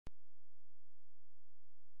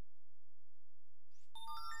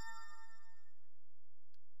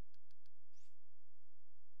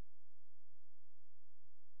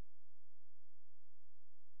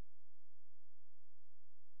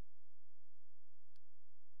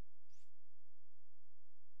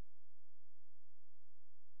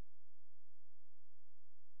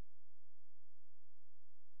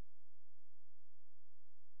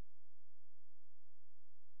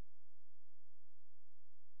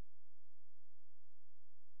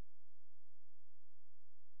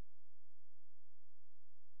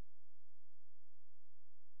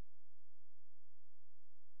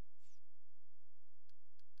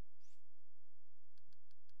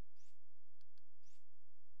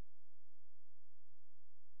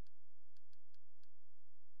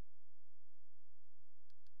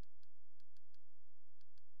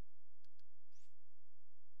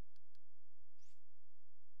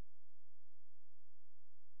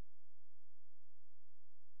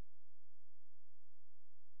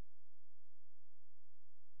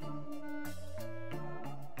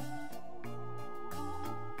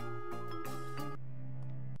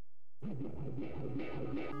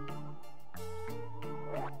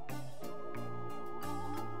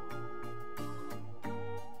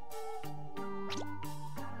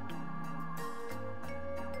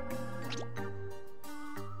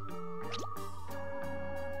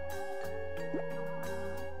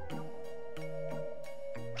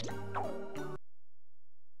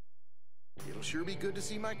sure be good to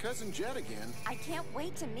see my cousin Jed again. I can't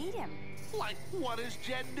wait to meet him. Like, what does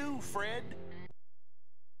Jed do, Fred?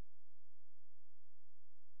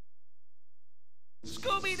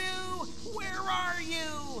 Scooby Doo, where are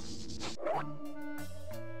you?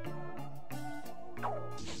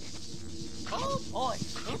 Oh boy,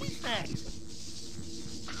 Scooby snacks.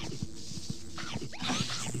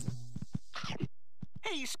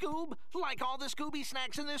 Hey, Scoob, like all the Scooby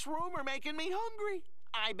snacks in this room are making me hungry.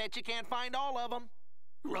 I bet you can't find all of them.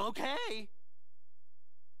 Okay.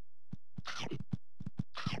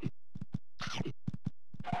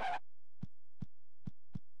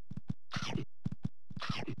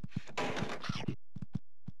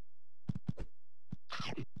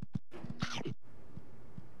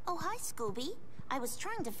 Oh, hi, Scooby. I was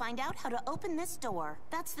trying to find out how to open this door.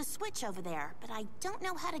 That's the switch over there, but I don't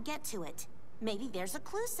know how to get to it. Maybe there's a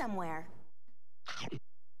clue somewhere.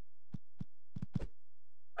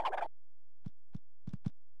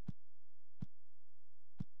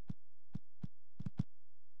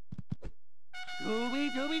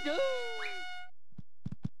 Scooby-Dooby-Doo!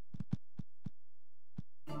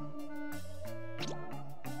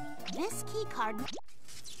 This key card...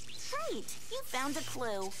 Great! You found a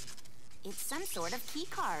clue. It's some sort of key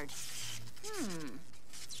card.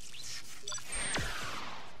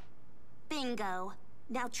 Bingo.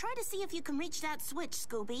 Now try to see if you can reach that switch,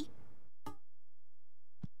 Scooby.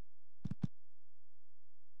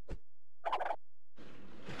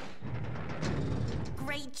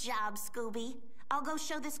 Great job, Scooby. I'll go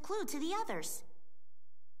show this clue to the others.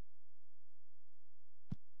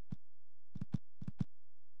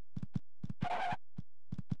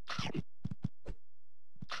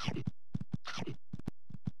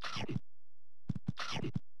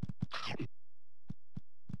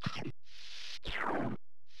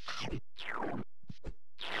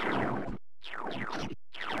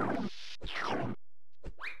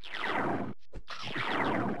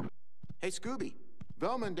 Hey, Scooby.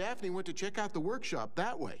 Velma and Daphne went to check out the workshop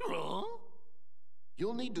that way. Huh?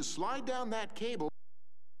 You'll need to slide down that cable.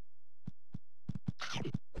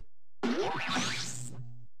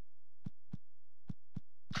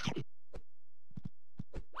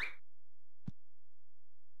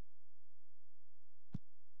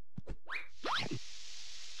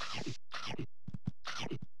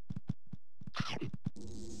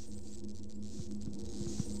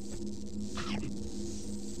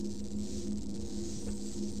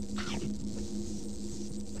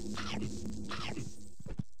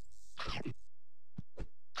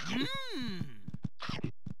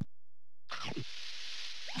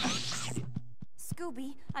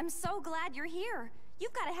 Scooby, I'm so glad you're here.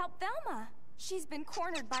 You've got to help Velma. She's been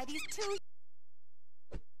cornered by these two